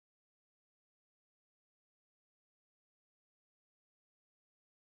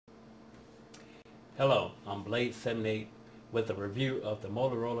Hello, I'm Blade78 with a review of the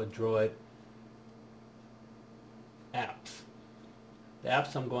Motorola Droid apps. The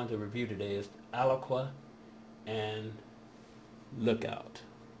apps I'm going to review today is Aliqua and Lookout.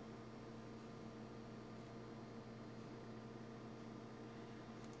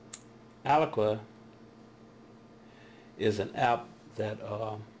 Aliqua is an app that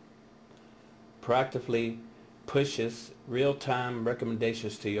proactively pushes real-time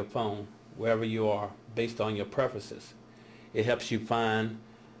recommendations to your phone wherever you are based on your preferences. It helps you find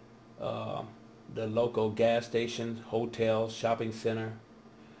the local gas stations, hotels, shopping center,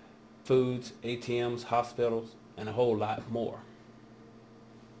 foods, ATMs, hospitals, and a whole lot more.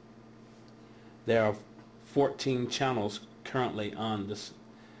 There are 14 channels currently on this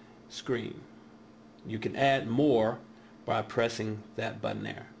screen. You can add more by pressing that button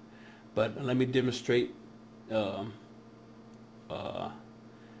there. But let me demonstrate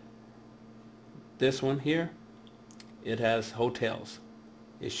this one here. It has hotels.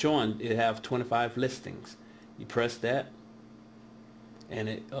 It's showing it have 25 listings. You press that and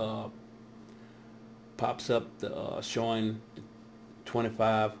it pops up the showing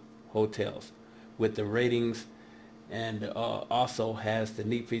 25 hotels with the ratings, and also has the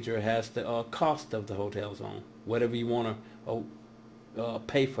neat feature. It has the cost of the hotels on whatever you want to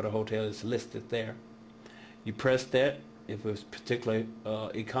pay for the hotel is listed there. You press that. If it's particularly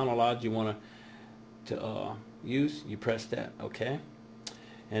econology you want to use, you press that. Okay.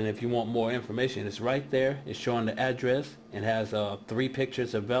 And if you want more information, it's right there. It's showing the address. It has 3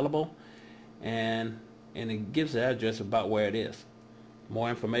 pictures available, and it gives the address about where it is.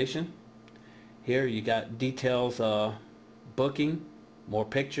 More information. Here you got details, booking, more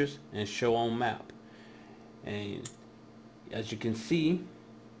pictures, and show on map. And as you can see,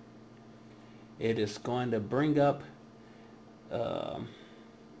 it is going to bring up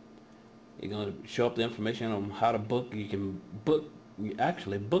you're going to show up the information on how to book. You can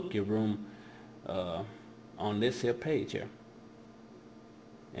actually book your room on this here page here,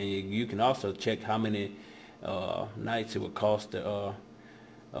 and you can also check how many nights it would cost to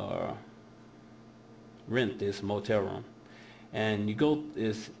rent this motel room. And you go,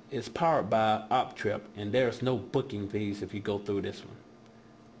 it's powered by OpTrip, and there's no booking fees if you go through this one.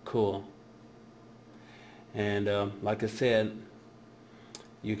 Cool. And like I said,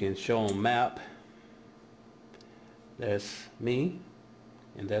 you can show on map. There's me,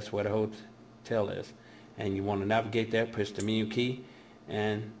 and that's where the hotel is. And you want to navigate there, push the menu key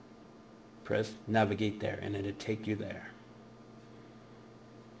and press navigate there, and it'll take you there.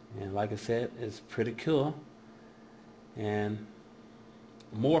 And like I said, it's pretty cool. And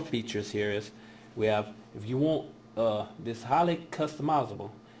more features here is we have, if you want this highly customizable,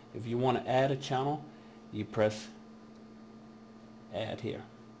 if you want to add a channel, you press add here,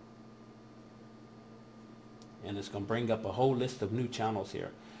 and it's going to bring up a whole list of new channels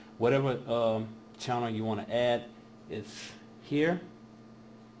here. Whatever channel you want to add, it's here.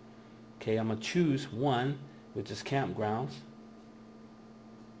 Okay, I'm going to choose one, which is campgrounds.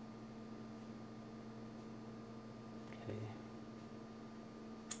 Okay,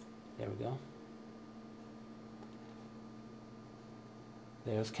 there we go.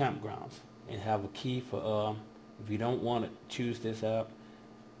 There's campgrounds, and have a key for if you don't want to choose this app,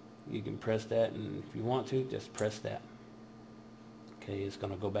 you can press that, and if you want to, just press that. Okay, it's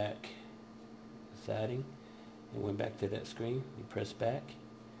going to go back deciding. It went back to that screen. You press back,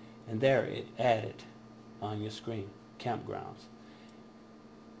 and there it added on your screen, campgrounds.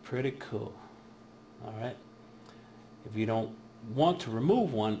 Pretty cool. Alright, if you don't want to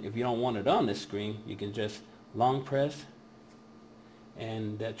remove one, if you don't want it on this screen, you can just long press,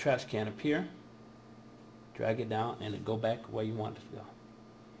 and that trash can appear. Drag it down, and it go back where you want it to go.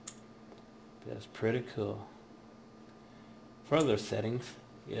 That's pretty cool. Further settings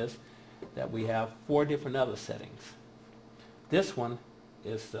is that we have 4 different other settings. This one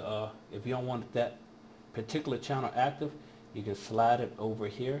is if you don't want that particular channel active, you can slide it over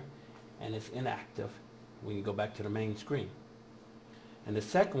here, and it's inactive when you go back to the main screen. And the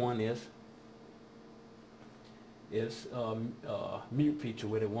second one is mute feature,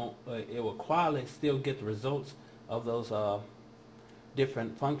 where it will quietly still get the results of those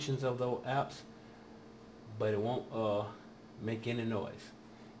different functions of those apps, but it won't make any noise.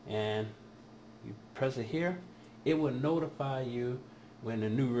 And you press it here, it will notify you when the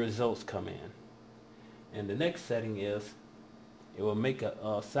new results come in. And the next setting is it will make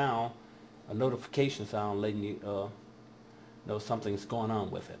a sound, a notification sound, letting you know something's going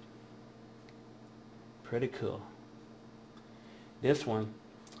on with it. Pretty cool. This one,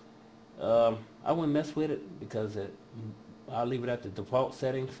 I wouldn't mess with it because it I'll leave it at the default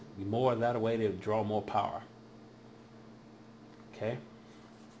settings. More that way to draw more power. Okay.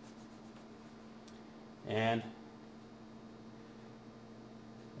 And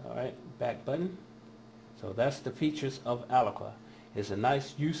alright, back button. So that's the features of Aliqua. It's a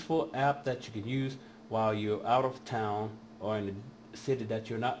nice, useful app that you can use while you're out of town or in a city that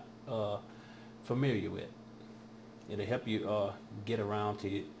you're not familiar with. It'll help you get around to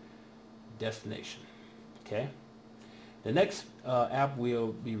your destination. Okay. The next app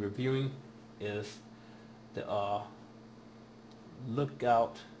we'll be reviewing is the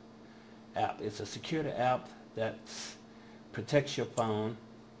Lookout app. It's a security app that protects your phone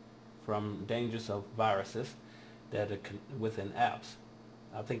from dangers of viruses that are within apps.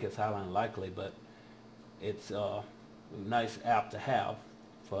 I think it's highly unlikely, but it's a nice app to have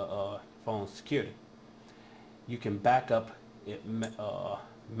for phone security. You can back up it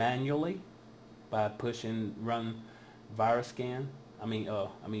manually by pushing run virus scan. I mean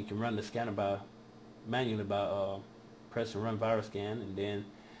you can run the scanner manually by pressing run virus scan, and then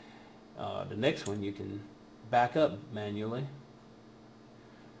the next one you can back up manually,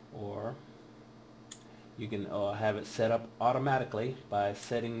 or you can have it set up automatically by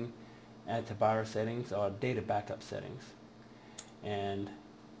setting antivirus settings or data backup settings. And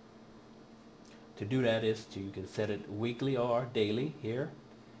to do that you can set it weekly or daily here.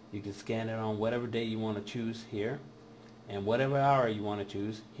 You can scan it on whatever day you want to choose here, and whatever hour you want to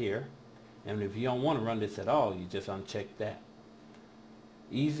choose here. And if you don't want to run this at all, you just uncheck that.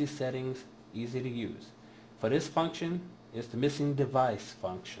 Easy settings, easy to use. For this function, it's the missing device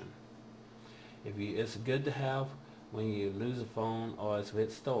function. It's good to have when you lose a phone or if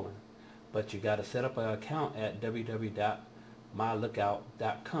it's stolen. But you got to set up an account at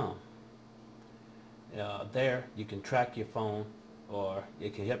www.mylookout.com. There you can track your phone, or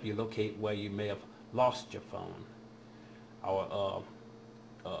it can help you locate where you may have lost your phone. I'll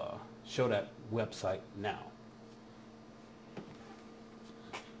show that website now.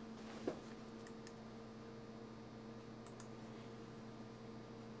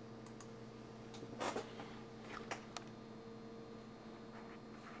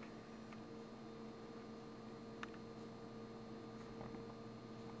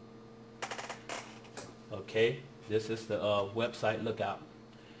 Okay, this is the website Lookout.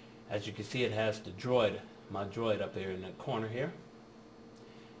 As you can see, it has the droid, my droid, up there in the corner here,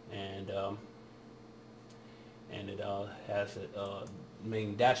 and it has a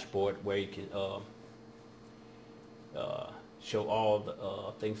main dashboard where you can show all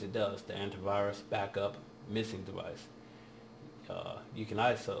the things it does: the antivirus, backup, missing device. You can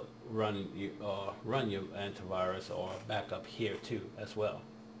also run your antivirus or backup here too as well.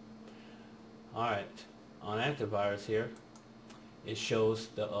 All right. On antivirus here, it shows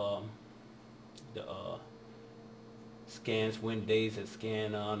the scans, when days it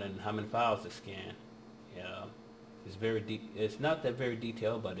scanned on, and how many files it scanned. It's it's not that very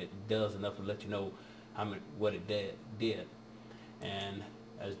detailed, but it does enough to let you know what it did. And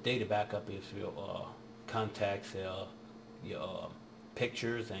as data backup is your contacts, your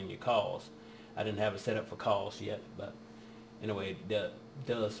pictures, and your calls. I didn't have it set up for calls yet, but anyway, it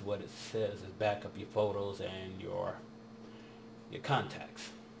does what it says, is back up your photos and your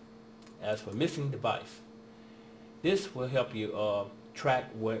contacts. As for missing device, this will help you track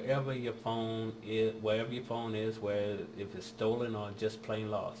wherever your phone is, where if it's stolen or just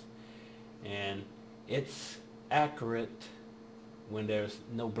plain lost. And it's accurate when there's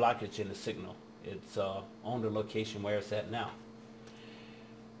no blockage in the signal. It's on the location where it's at now.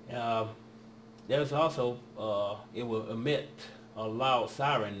 There's also, it will emit a loud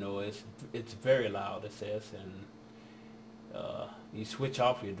siren noise. It's very loud, it says, and you switch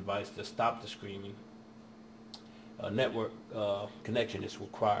off your device to stop the screaming. A network connection is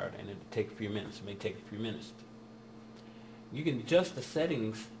required, and it'll take a few minutes. It may take a few minutes. You can adjust the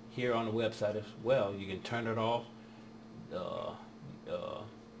settings here on the website as well. You can turn it off.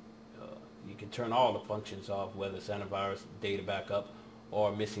 You can turn all the functions off, whether it's antivirus, data backup,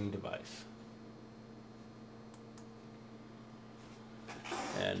 or missing device.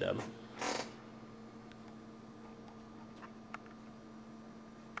 And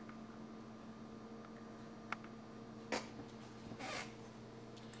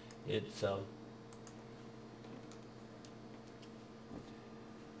it's a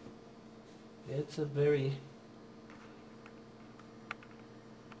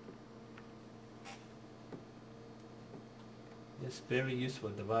very useful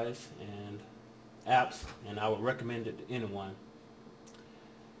device and apps, and I would recommend it to anyone.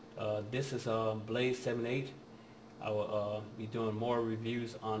 This is Blaze 78. I will be doing more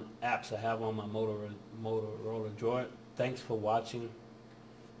reviews on apps I have on my Motorola Droid. Thanks for watching.